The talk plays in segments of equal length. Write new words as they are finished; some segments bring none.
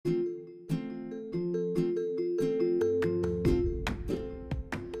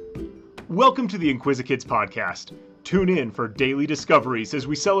Welcome to the Inquisikids podcast. Tune in for daily discoveries as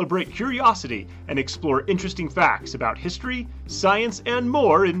we celebrate curiosity and explore interesting facts about history, science, and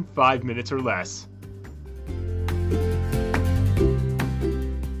more in 5 minutes or less.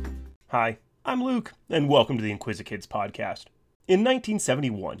 Hi, I'm Luke, and welcome to the Inquisikids podcast. In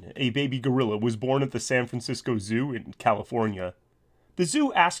 1971, a baby gorilla was born at the San Francisco Zoo in California. The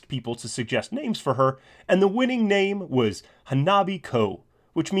zoo asked people to suggest names for her, and the winning name was Hanabi-ko,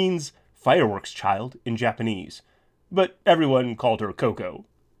 which means fireworks child in Japanese, but everyone called her Coco.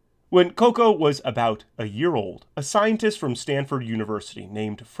 When Coco was about a year old, a scientist from Stanford University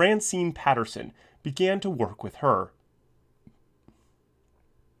named Francine Patterson began to work with her.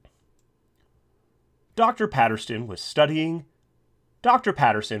 Dr. Patterson was studying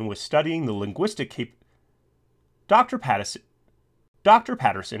the linguistic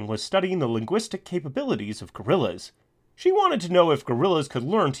capabilities of gorillas. She wanted to know if gorillas could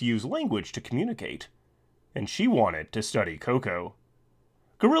learn to use language to communicate. And she wanted to study Coco.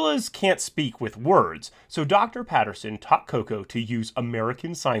 Gorillas can't speak with words, so Dr. Patterson taught Coco to use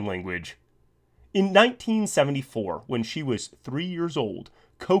American Sign Language. In 1974, when she was 3 years old,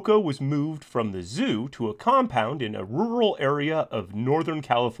 Coco was moved from the zoo to a compound in a rural area of Northern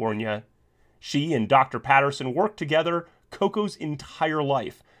California. She and Dr. Patterson worked together Coco's entire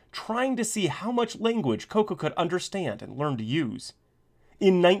life, trying to see how much language Coco could understand and learn to use.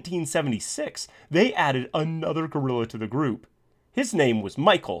 In 1976, they added another gorilla to the group. His name was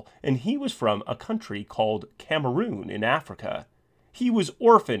Michael, and he was from a country called Cameroon in Africa. He was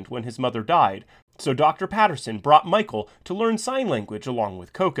orphaned when his mother died, so Dr. Patterson brought Michael to learn sign language along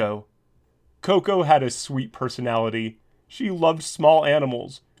with Coco. Coco had a sweet personality. She loved small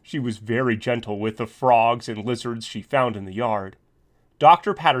animals. She was very gentle with the frogs and lizards she found in the yard.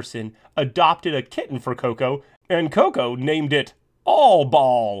 Dr. Patterson adopted a kitten for Coco, and Coco named it All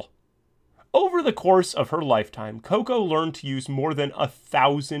Ball. Over the course of her lifetime, Coco learned to use more than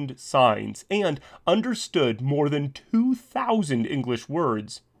 1,000 signs and understood more than 2,000 English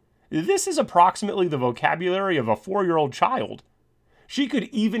words. This is approximately the vocabulary of a 4-year-old child. She could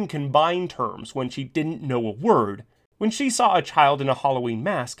even combine terms when she didn't know a word. When she saw a child in a Halloween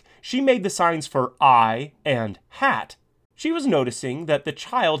mask, she made the signs for eye and hat. She was noticing that the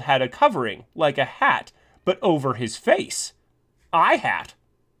child had a covering, like a hat, but over his face. Eye hat.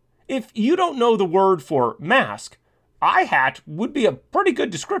 If you don't know the word for mask, eye hat would be a pretty good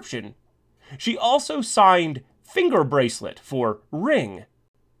description. She also signed finger bracelet for ring.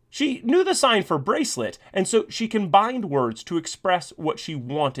 She knew the sign for bracelet, and so she combined words to express what she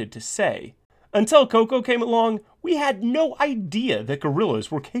wanted to say. Until Coco came along, we had no idea that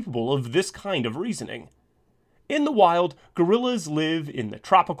gorillas were capable of this kind of reasoning. In the wild, gorillas live in the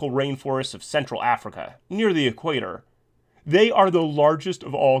tropical rainforests of Central Africa, near the equator. They are the largest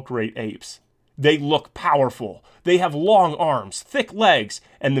of all great apes. They look powerful. They have long arms, thick legs,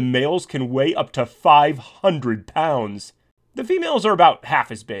 and the males can weigh up to 500 pounds. The females are about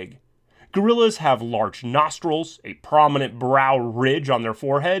half as big. Gorillas have large nostrils, a prominent brow ridge on their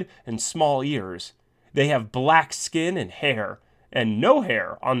forehead, and small ears. They have black skin and hair, and no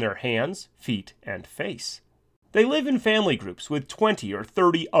hair on their hands, feet, and face. They live in family groups with 20 or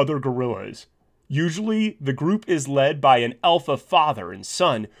 30 other gorillas. Usually, the group is led by an alpha father and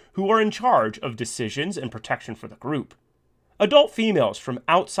son who are in charge of decisions and protection for the group. Adult females from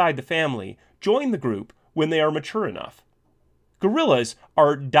outside the family join the group when they are mature enough. Gorillas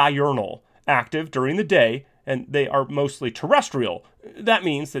are diurnal, active during the day, and they are mostly terrestrial. That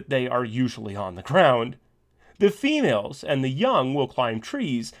means that they are usually on the ground. The females and the young will climb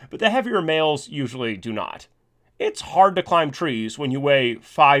trees, but the heavier males usually do not. It's hard to climb trees when you weigh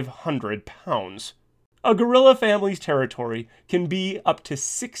 500 pounds. A gorilla family's territory can be up to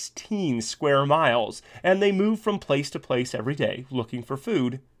 16 square miles, and they move from place to place every day looking for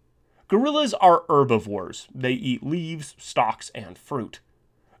food. Gorillas are herbivores. They eat leaves, stalks, and fruit.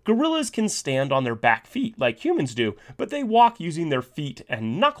 Gorillas can stand on their back feet like humans do, but they walk using their feet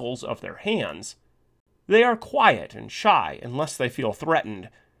and knuckles of their hands. They are quiet and shy unless they feel threatened.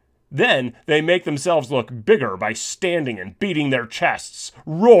 Then they make themselves look bigger by standing and beating their chests,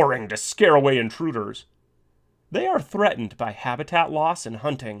 roaring to scare away intruders. They are threatened by habitat loss and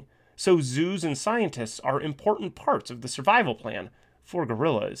hunting, so zoos and scientists are important parts of the survival plan for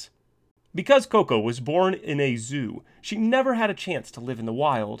gorillas. Because Coco was born in a zoo, she never had a chance to live in the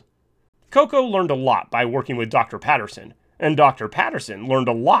wild. Coco learned a lot by working with Dr. Patterson, and Dr. Patterson learned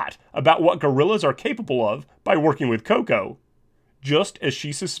a lot about what gorillas are capable of by working with Coco. Just as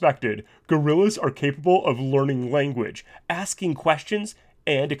she suspected, gorillas are capable of learning language, asking questions,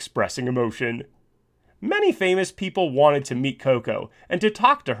 and expressing emotion. Many famous people wanted to meet Koko and to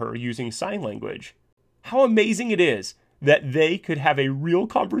talk to her using sign language. How amazing it is that they could have a real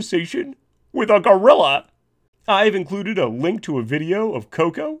conversation with a gorilla! I've included a link to a video of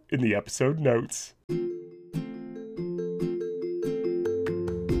Koko in the episode notes.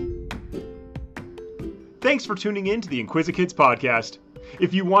 Thanks for tuning in to the Inquisikids podcast.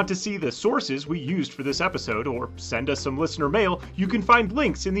 If you want to see the sources we used for this episode or send us some listener mail, you can find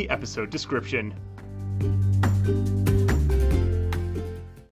links in the episode description.